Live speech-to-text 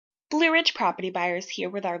Blue Ridge Property Buyers here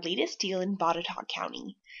with our latest deal in Botetourt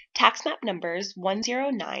County. Tax map numbers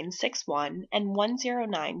 10961 and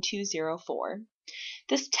 109204.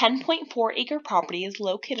 This 10.4-acre property is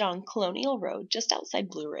located on Colonial Road just outside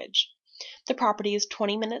Blue Ridge. The property is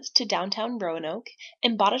 20 minutes to downtown Roanoke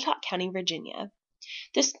in Botetourt County, Virginia.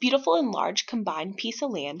 This beautiful and large combined piece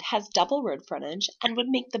of land has double road frontage and would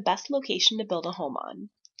make the best location to build a home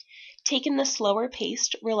on. Take in the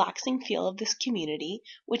slower-paced, relaxing feel of this community,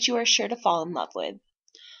 which you are sure to fall in love with.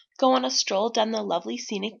 Go on a stroll down the lovely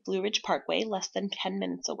scenic Blue Ridge Parkway less than 10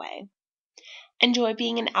 minutes away. Enjoy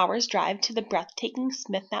being an hour's drive to the breathtaking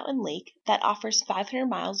Smith Mountain Lake that offers 500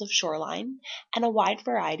 miles of shoreline and a wide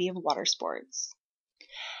variety of water sports.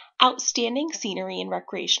 Outstanding scenery and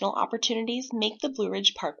recreational opportunities make the Blue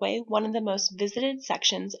Ridge Parkway one of the most visited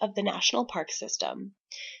sections of the National Park System,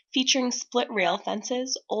 featuring split rail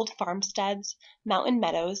fences, old farmsteads, mountain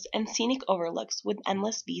meadows, and scenic overlooks with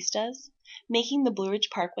endless vistas, making the Blue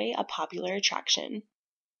Ridge Parkway a popular attraction.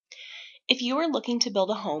 If you are looking to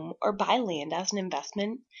build a home or buy land as an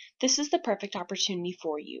investment, this is the perfect opportunity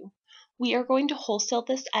for you. We are going to wholesale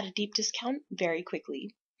this at a deep discount very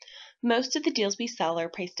quickly. Most of the deals we sell are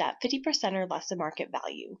priced at 50% or less of market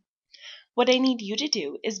value. What I need you to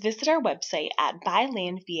do is visit our website at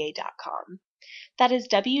buylandva.com. That is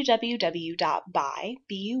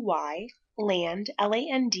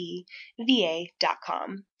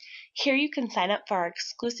www.buylandva.com. Here you can sign up for our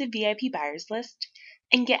exclusive VIP buyers list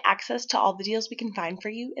and get access to all the deals we can find for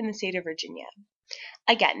you in the state of Virginia.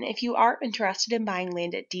 Again, if you are interested in buying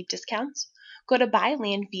land at deep discounts, go to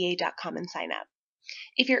buylandva.com and sign up.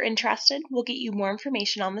 If you're interested, we'll get you more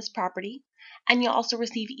information on this property, and you'll also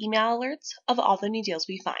receive email alerts of all the new deals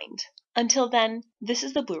we find. Until then, this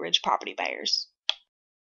is the Blue Ridge Property Buyers.